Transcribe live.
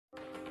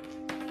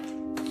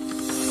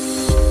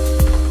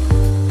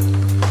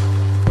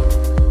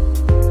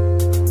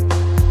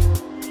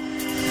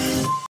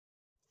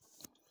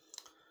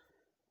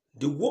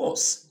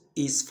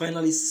is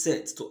finally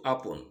set to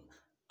happen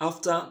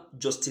after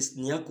Justice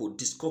Nyako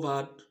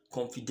discovered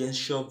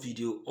confidential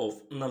video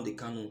of Nnamdi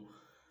Kanu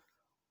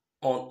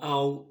on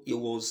how he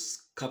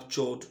was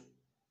captured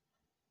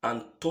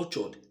and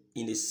tortured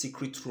in a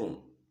secret room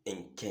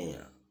in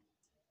Kenya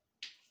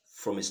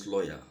from his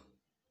lawyer.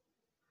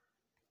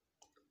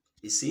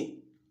 You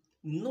see,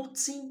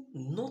 nothing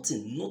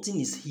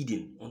is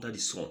hidden under the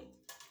sun.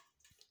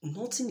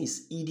 Nothing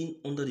is hidden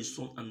under the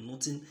sun, and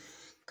nothing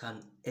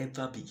can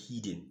ever be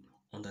hidden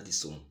under the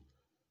sun.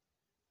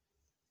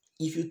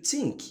 If you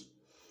think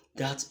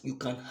that you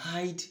can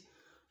hide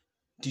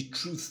the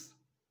truth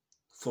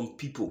from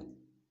people,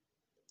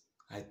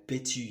 I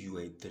bet you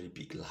are a very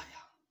big liar.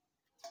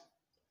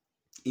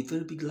 A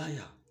very big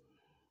liar.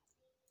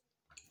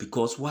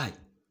 Because why?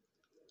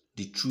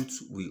 The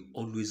truth will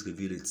always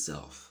reveal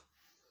itself.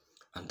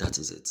 And that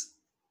is it.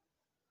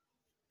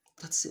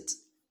 That's it.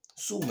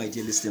 So, my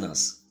dear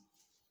listeners,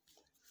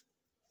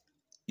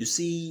 you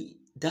see,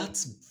 that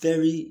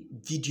very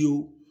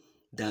video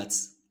that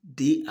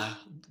they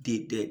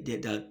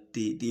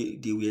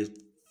were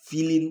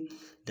feeling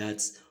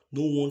that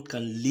no one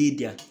can lay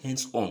their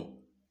hands on.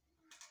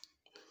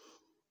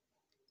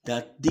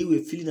 That they were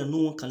feeling that no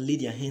one can lay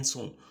their hands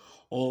on.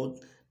 Or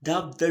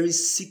that very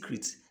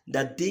secret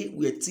that they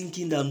were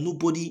thinking that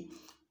nobody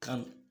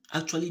can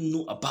actually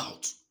know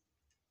about.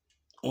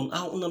 On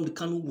how Nnamdi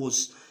Kanu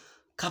was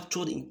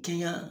captured in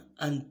Kenya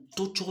and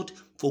tortured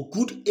for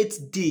good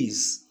 8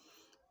 days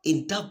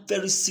in that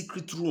very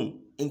secret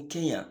room in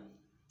Kenya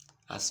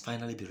has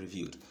finally been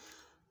revealed.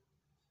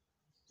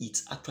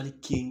 It actually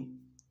came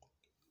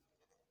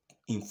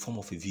in form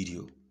of a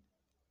video.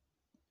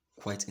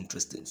 Quite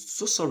interesting.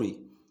 So sorry,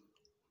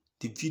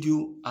 the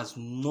video has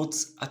not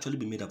actually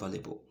been made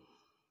available,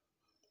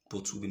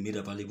 but will be made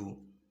available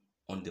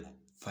on the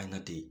final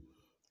day.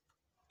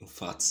 In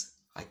fact,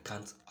 I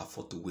can't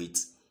afford to wait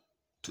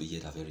to hear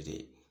that very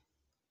day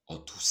or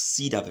to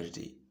see that very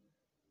day.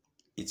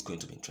 It's going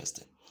to be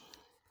interesting.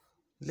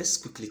 Let's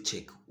quickly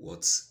check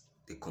what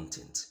the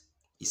content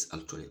is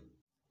actually.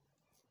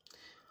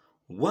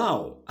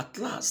 Wow, at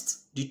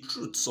last the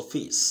truth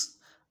surfaced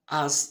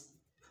as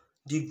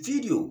the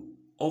video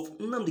of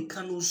Nnamdi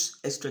Kanu's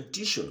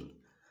extradition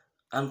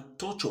and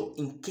torture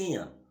in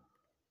Kenya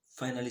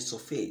finally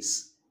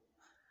surfaced.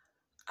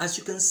 As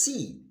you can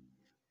see,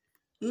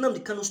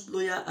 Nnamdi Kanu's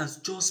lawyer has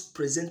just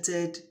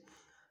presented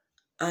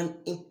an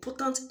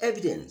important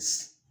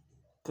evidence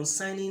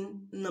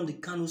concerning Nnamdi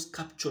Kanu's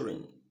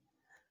capturing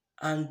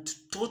and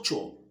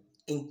torture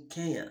in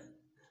Kenya.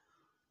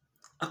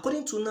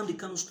 According to Nnamdi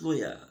Kanu's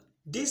lawyer,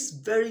 this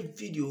very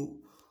video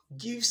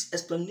gives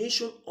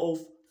explanation of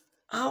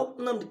how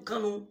Nnamdi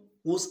Kanu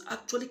was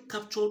actually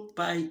captured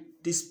by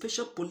the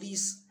special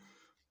police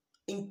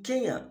in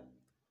Kenya,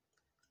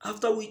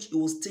 after which he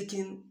was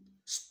taken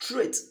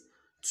straight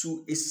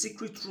to a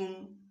secret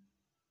room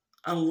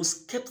and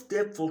was kept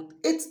there for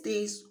 8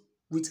 days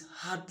with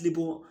hard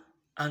labor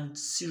and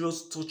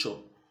serious torture.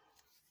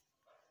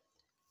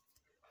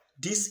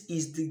 This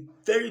is the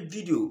very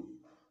video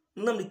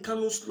Nnamdi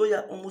Kanu's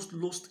lawyer almost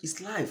lost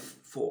his life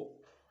for.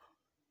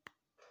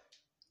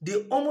 They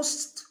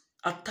almost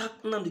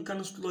attacked Nnamdi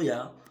Kanu's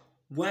lawyer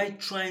while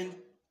trying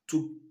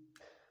to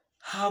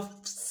have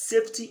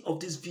safety of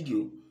this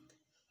video,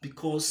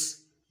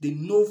 because they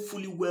know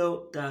fully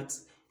well that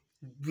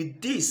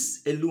with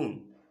this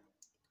alone,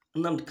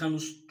 Nnamdi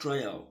Kanu's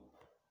trial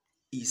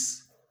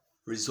is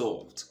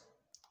resolved.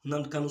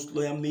 Nnamdi Kanu's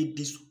lawyer made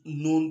this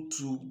known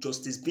to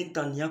Justice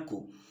Binta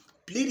Nyako,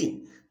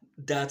 pleading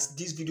that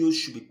this video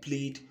should be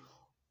played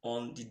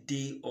on the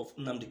day of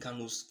Nnamdi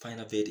Kanu's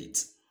final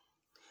verdict.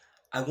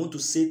 I want to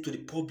say to the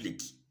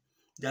public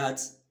that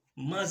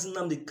Mazi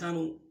Nnamdi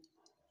Kanu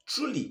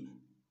truly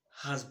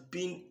has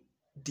been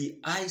the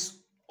eyes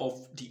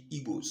of the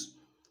Igbos.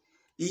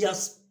 He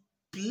has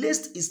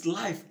placed his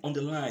life on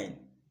the line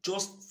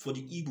just for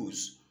the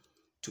Igbos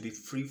to be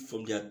free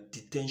from their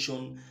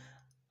detention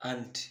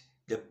and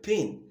the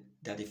pain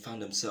that they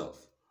found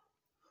themselves.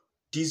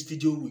 This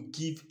video will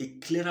give a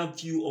clearer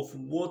view of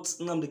what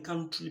Nnamdi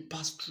Kanu truly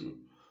passed through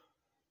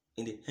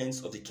in the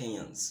hands of the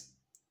Kenyans.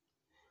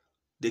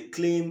 They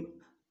claim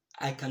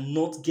I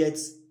cannot get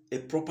a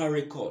proper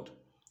record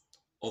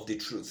of the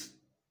truth,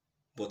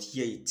 but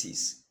here it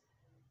is.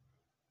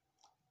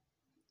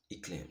 He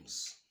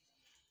claims.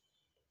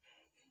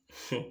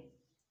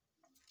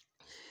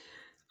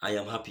 I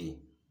am happy,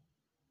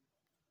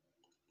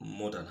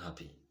 more than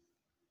happy,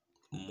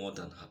 more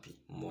than happy,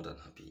 more than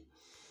happy.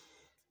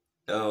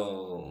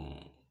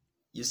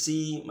 You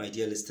see, my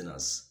dear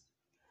listeners,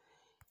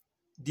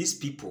 these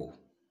people,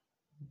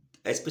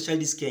 especially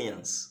these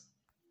Kenyans,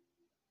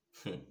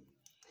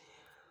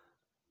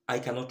 I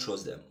cannot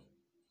trust them.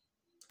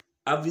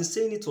 I've been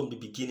saying it from the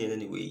beginning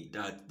anyway,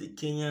 that the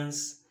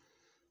Kenyans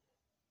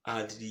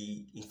are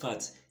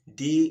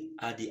they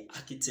are the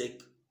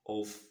architect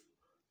of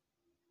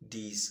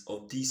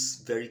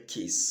this very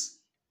case.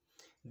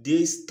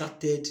 They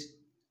started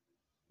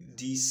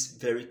this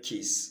very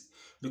case,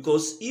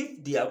 because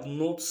if they have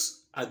not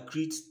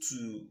agreed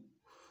to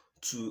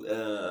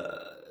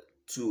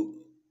to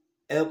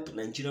help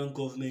Nigerian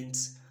government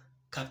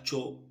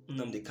capture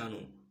Nnamdi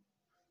Kanu,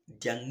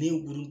 their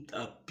name wouldn't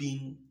have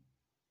been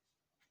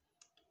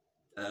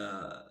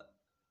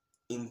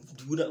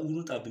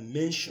wouldn't have been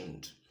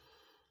mentioned.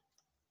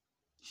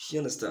 You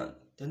understand?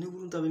 Their name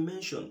wouldn't have been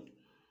mentioned.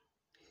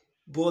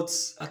 But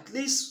at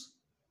least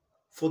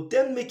for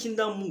them making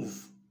that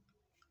move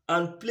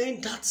and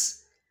playing that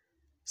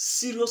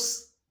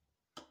serious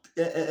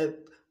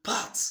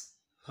part,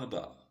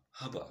 haba.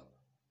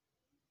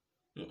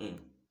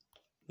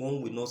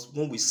 One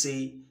will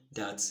say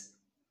that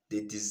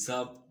they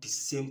deserve the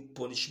same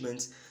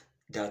punishment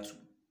that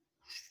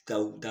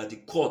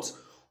the court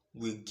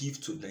will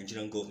give to the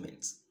Nigerian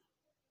government.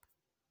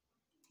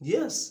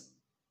 Yes.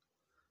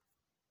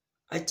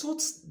 I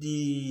thought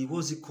the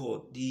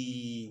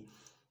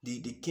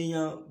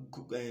Kenya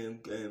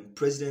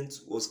president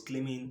was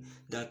claiming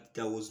that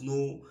there was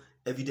no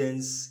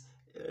evidence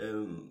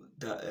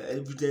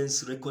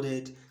evidence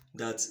recorded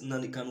that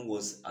Nnamdi Kanu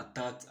was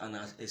attacked,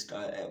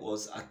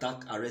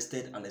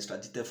 arrested, and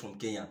extradited from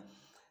Kenya.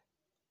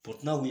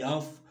 But now we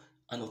have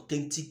an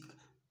authentic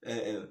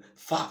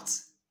fact,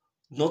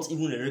 not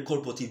even a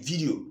record, but a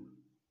video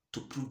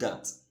to prove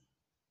that.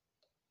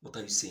 What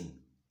are you saying?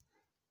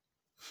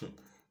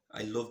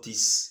 I love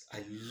this.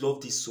 I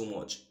love this so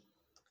much.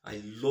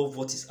 I love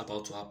what is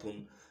about to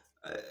happen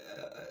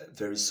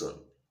very soon.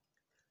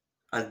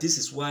 And this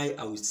is why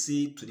I will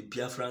say to the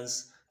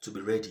Biafrans to be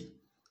ready,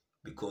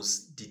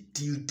 because the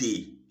deal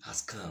day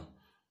has come.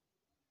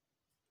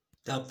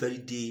 That very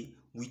day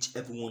which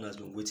everyone has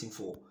been waiting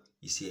for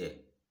is here.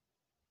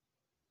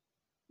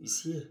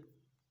 It's here.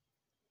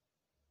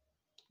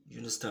 You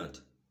understand?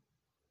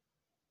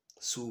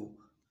 So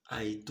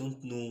I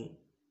don't know.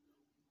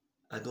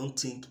 I don't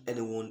think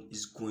anyone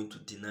is going to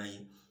deny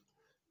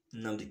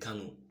Nnamdi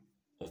Kanu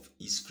of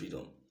his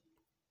freedom.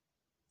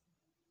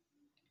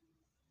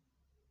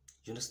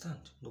 You understand?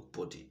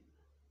 Nobody.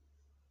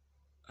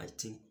 I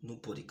think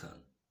nobody can.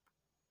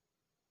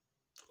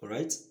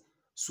 Alright?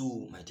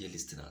 So, my dear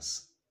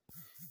listeners,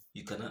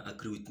 you cannot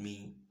agree with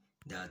me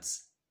that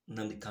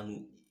Nnamdi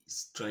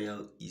Kanu's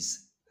trial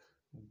is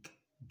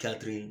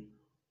gathering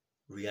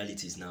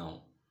realities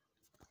now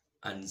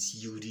and is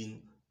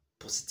yielding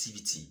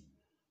positivity.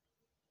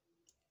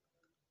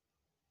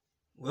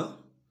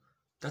 Well,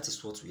 that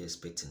is what we are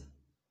expecting.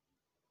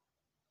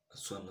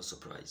 So I'm not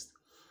surprised.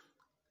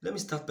 Let me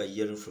start by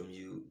hearing from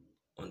you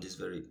on this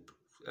very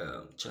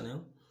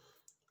channel.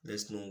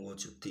 Let's know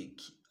what your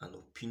take and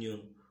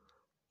opinion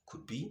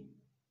could be.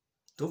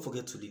 Don't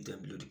forget to leave them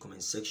below the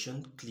comment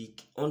section.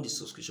 Click on the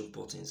subscription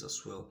buttons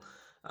as well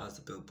as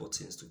the bell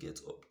buttons to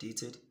get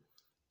updated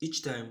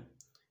each time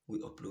we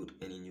upload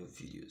any new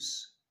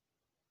videos.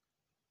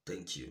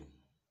 Thank you.